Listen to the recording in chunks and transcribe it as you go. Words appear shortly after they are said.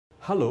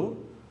Hello,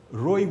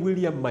 Roy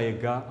William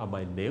Mayega are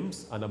my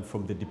names, and I'm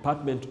from the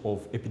Department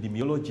of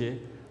Epidemiology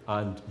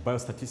and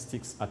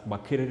Biostatistics at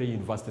Makerere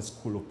University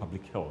School of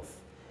Public Health.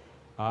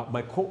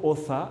 My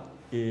co-author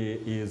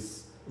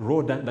is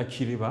Rhoda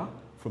Nakiriba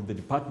from the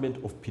Department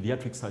of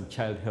Pediatrics and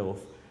Child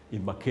Health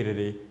in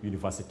Makerere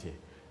University.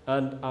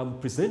 And I'm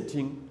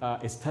presenting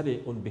a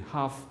study on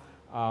behalf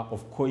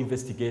of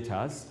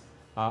co-investigators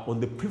on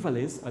the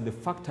prevalence and the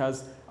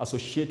factors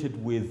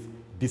associated with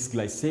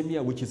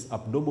dysglycemia, which is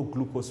abnormal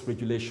glucose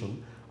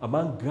regulation,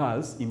 among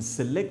girls in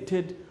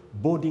selected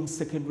boarding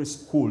secondary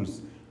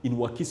schools in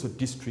Wakiso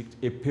District,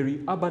 a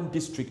peri-urban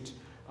district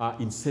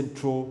in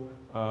central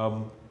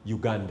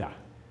Uganda.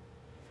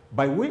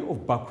 By way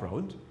of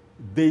background,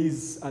 there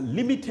is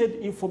limited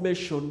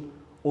information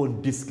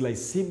on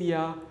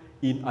dysglycemia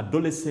in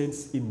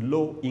adolescents in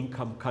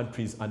low-income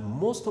countries, and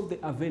most of the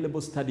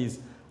available studies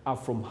are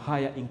from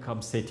higher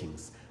income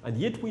settings. And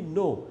yet we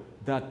know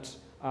that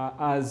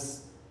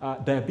as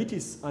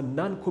diabetes and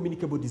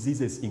non-communicable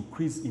diseases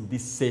increase in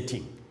this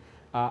setting,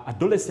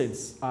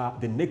 adolescents are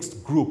the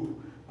next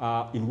group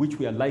in which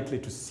we are likely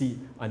to see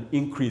an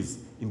increase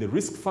in the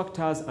risk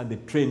factors and the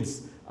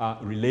trends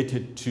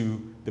related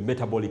to the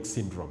metabolic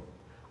syndrome.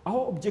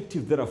 Our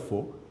objective,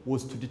 therefore,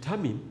 was to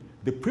determine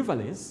the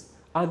prevalence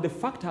and the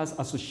factors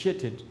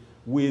associated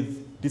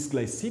with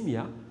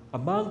dysglycemia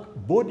among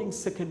boarding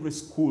secondary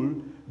school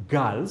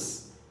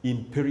girls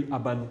in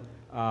peri-urban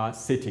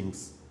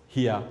settings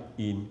here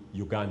in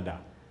Uganda.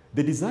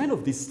 The design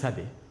of this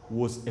study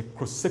was a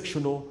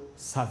cross-sectional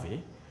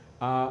survey.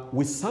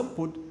 We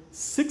sampled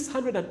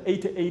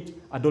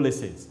 688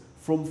 adolescents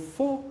from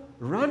 4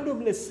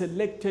 randomly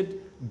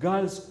selected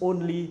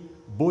girls-only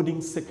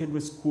boarding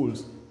secondary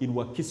schools in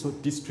Wakiso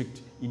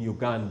District in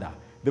Uganda.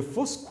 The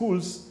 4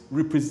 schools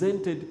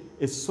represented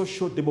a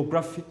social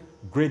demographic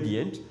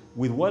gradient,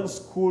 with one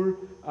school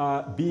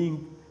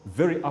being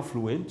very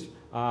affluent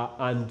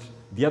and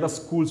the other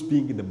schools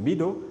being in the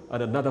middle,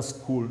 and another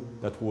school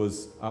that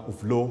was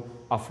of low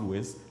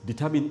affluence,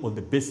 determined on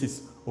the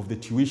basis of the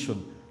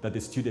tuition that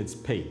the students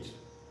paid.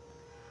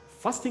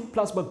 Fasting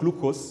plasma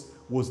glucose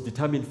was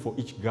determined for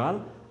each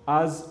girl,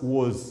 as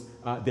was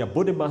their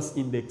body mass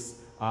index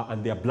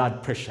and their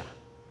blood pressure.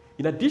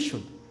 In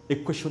addition, a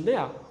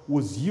questionnaire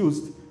was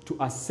used to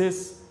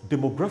assess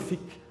demographic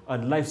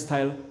and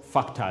lifestyle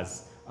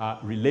factors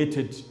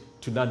related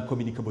to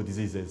non-communicable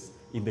diseases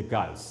in the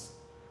girls.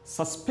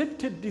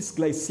 Suspected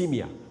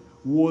dysglycemia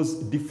was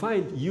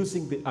defined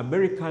using the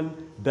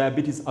American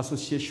Diabetes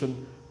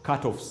Association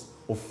cutoffs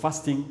of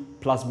fasting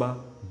plasma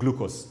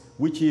glucose,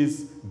 which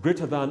is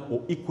greater than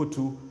or equal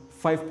to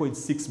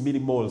 5.6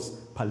 millimoles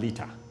per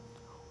liter.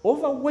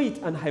 Overweight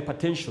and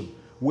hypertension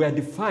were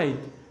defined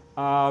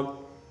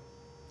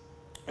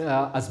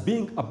as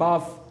being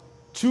above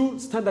 2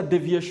 standard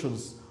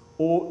deviations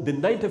or the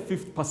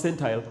 95th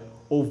percentile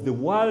of the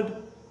World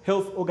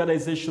Health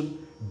Organization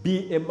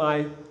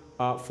BMI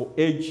for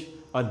age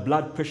and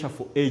blood pressure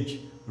for age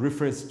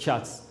reference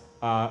charts,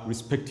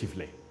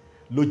 respectively.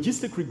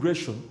 Logistic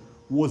regression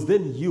was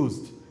then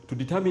used to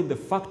determine the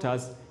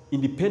factors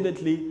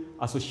independently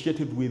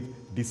associated with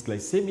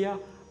dysglycemia,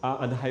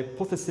 and the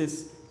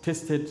hypothesis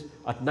tested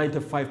at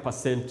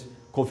 95%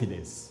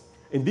 confidence.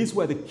 And these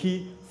were the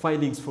key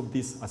findings from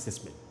this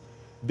assessment.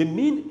 The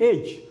mean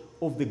age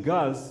of the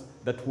girls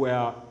that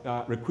were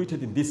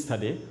recruited in this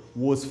study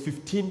was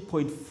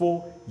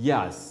 15.4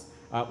 years,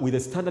 with a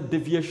standard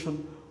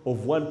deviation of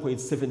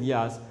 1.7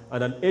 years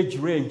and an age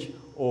range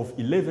of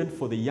 11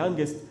 for the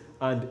youngest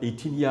and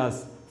 18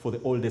 years for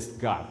the oldest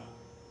girl.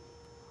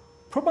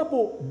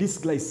 Probable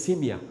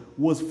dysglycemia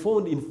was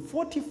found in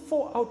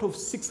 44 out of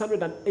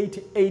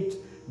 688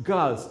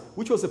 girls,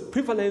 which was a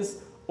prevalence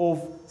of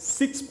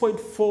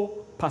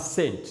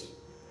 6.4%.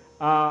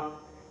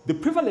 The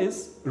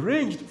prevalence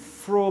ranged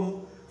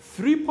from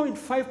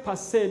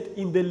 3.5%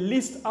 in the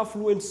least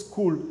affluent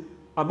school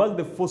among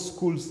the 4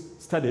 schools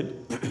studied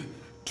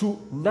to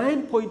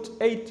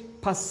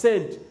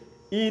 9.8%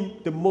 in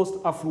the most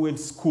affluent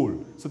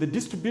school. So the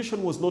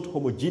distribution was not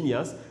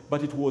homogeneous,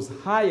 but it was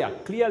higher,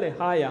 clearly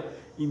higher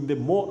in the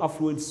more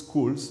affluent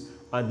schools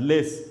and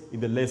less in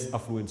the less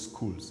affluent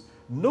schools.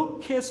 No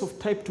case of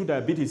type 2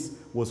 diabetes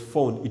was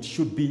found, it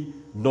should be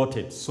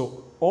noted.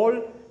 So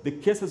all the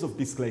cases of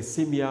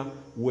dysglycemia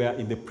were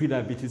in the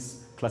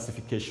prediabetes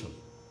classification.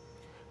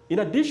 In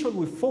addition,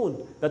 we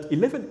found that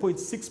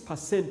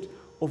 11.6%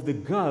 of the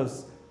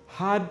girls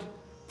had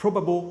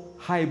probable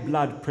high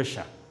blood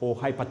pressure or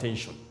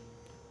hypertension.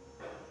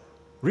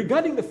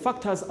 Regarding the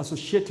factors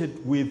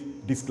associated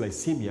with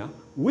dysglycemia,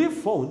 we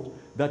found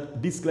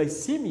that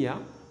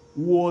dysglycemia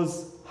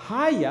was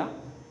higher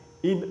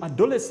in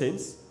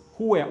adolescents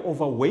who were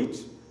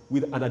overweight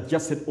with an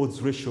adjusted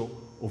odds ratio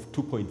of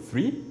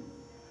 2.3,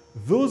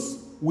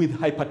 those with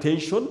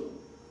hypertension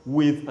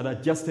with an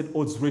adjusted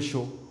odds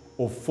ratio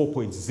of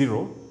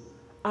 4.0,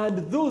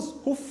 and those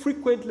who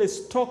frequently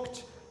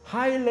stocked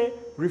highly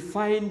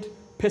refined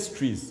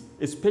pastries,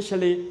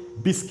 especially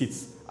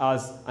biscuits,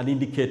 as an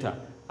indicator,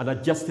 an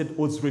adjusted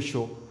odds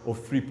ratio of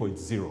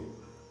 3.0.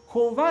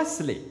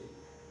 Conversely,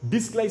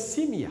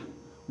 Dysglycemia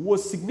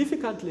was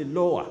significantly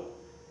lower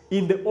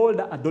in the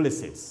older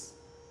adolescents.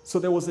 So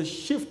there was a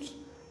shift.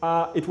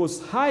 It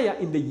was higher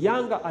in the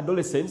younger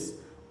adolescents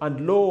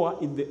and lower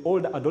in the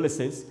older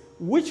adolescents,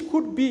 which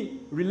could be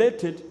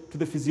related to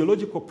the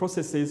physiological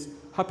processes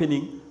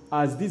happening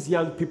as these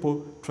young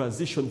people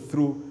transition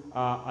through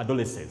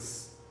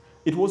adolescence.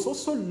 It was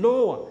also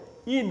lower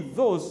in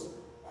those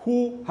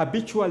who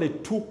habitually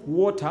took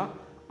water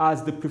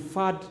as the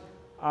preferred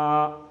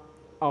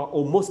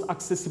or most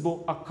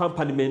accessible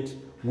accompaniment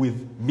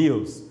with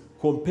meals,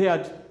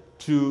 compared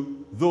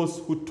to those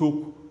who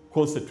took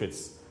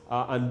concentrates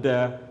and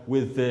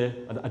with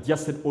an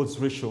adjusted odds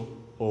ratio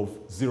of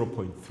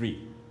 0.3.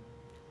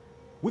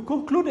 We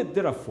concluded,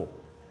 therefore,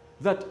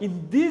 that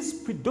in these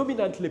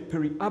predominantly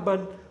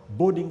peri-urban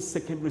boarding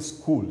secondary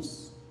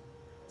schools,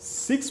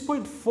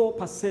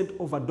 6.4%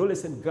 of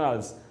adolescent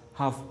girls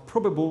have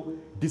probable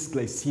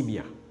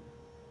dysglycemia.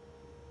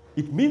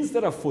 It means,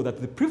 therefore, that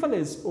the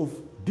prevalence of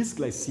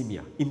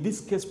dysglycemia, in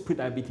this case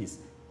prediabetes,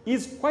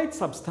 is quite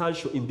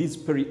substantial in these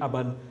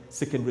peri-urban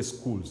secondary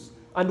schools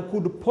and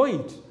could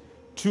point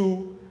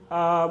to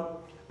a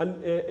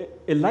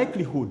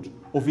likelihood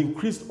of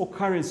increased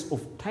occurrence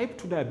of type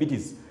 2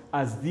 diabetes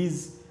as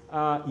these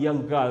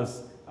young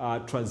girls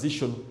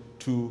transition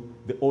to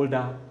the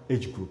older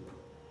age group.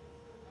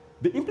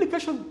 The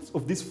implications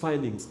of these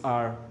findings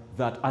are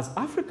that as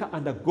Africa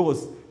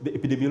undergoes the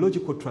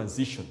epidemiological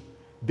transition,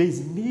 there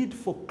is need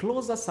for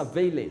closer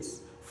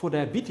surveillance for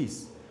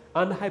diabetes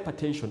and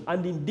hypertension,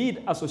 and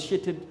indeed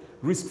associated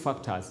risk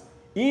factors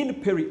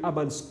in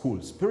peri-urban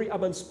schools.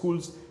 Peri-urban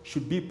schools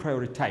should be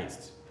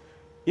prioritized.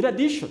 In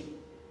addition,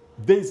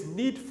 there is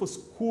need for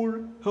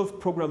school health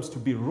programs to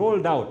be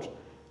rolled out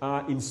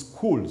in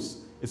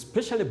schools,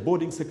 especially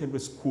boarding secondary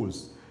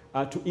schools,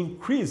 to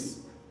increase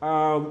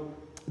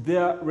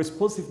their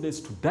responsiveness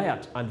to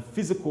diet and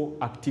physical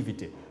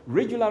activity,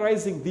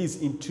 regularizing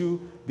these into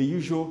the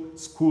usual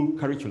school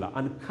curricula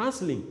and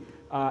counseling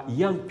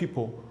young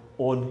people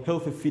on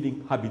healthy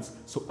feeding habits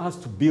so as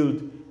to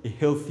build a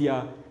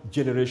healthier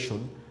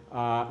generation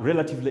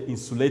relatively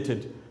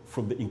insulated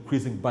from the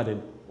increasing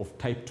burden of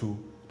type 2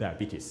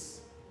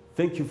 diabetes.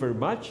 Thank you very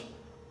much.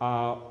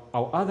 Our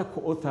other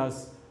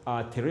co-authors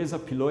are Thereza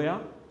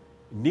Piloya,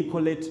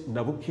 Nicolette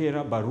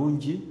Nabukera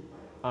Barungi,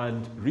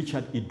 and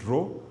Richard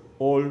Idro,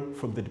 all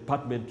from the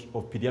Department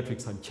of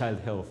Pediatrics and Child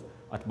Health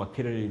at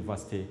Makerere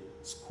University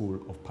School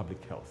of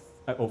Public Health,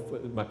 of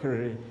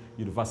Makerere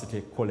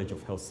University College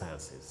of Health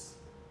Sciences.